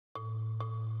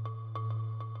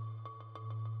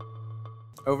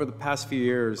Over the past few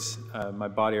years, my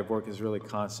body of work is really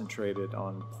concentrated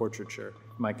on portraiture.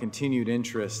 My continued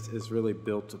interest is really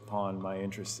built upon my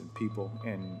interest in people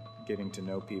and getting to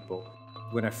know people.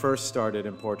 When I first started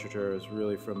in portraiture, it was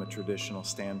really from a traditional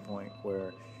standpoint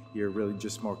where you're really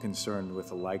just more concerned with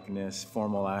the likeness,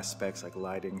 formal aspects like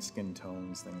lighting, skin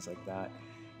tones, things like that.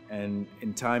 And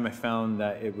in time, I found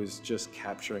that it was just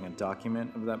capturing a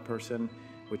document of that person,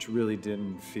 which really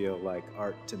didn't feel like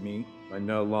art to me. I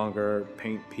no longer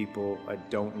paint people I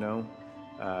don't know.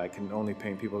 I can only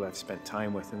paint people that I've spent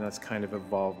time with, and that's kind of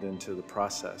evolved into the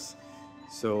process.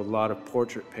 So a lot of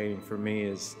portrait painting for me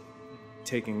is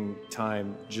taking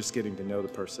time just getting to know the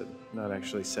person, not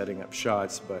actually setting up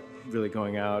shots, but really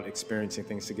going out, experiencing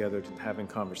things together, having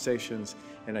conversations,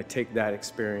 and I take that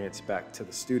experience back to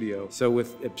the studio. So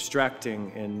with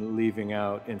abstracting and leaving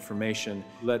out information,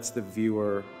 lets the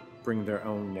viewer bring their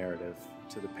own narrative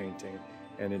to the painting,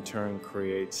 and in turn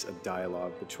creates a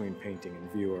dialogue between painting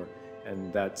and viewer,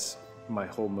 and that's my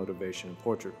whole motivation in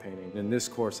portrait painting. In this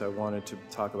course, I wanted to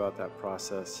talk about that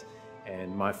process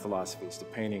and my philosophies to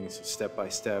painting, so step by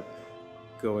step,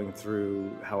 going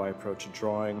through how I approach a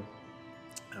drawing,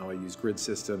 how I use grid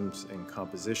systems and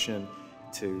composition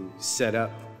to set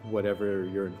up whatever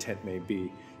your intent may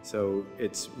be. So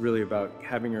it's really about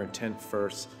having your intent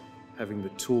first, having the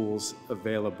tools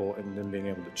available, and then being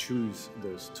able to choose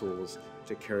those tools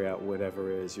to carry out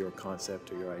whatever is your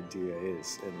concept or your idea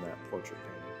is in that portrait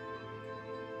painting.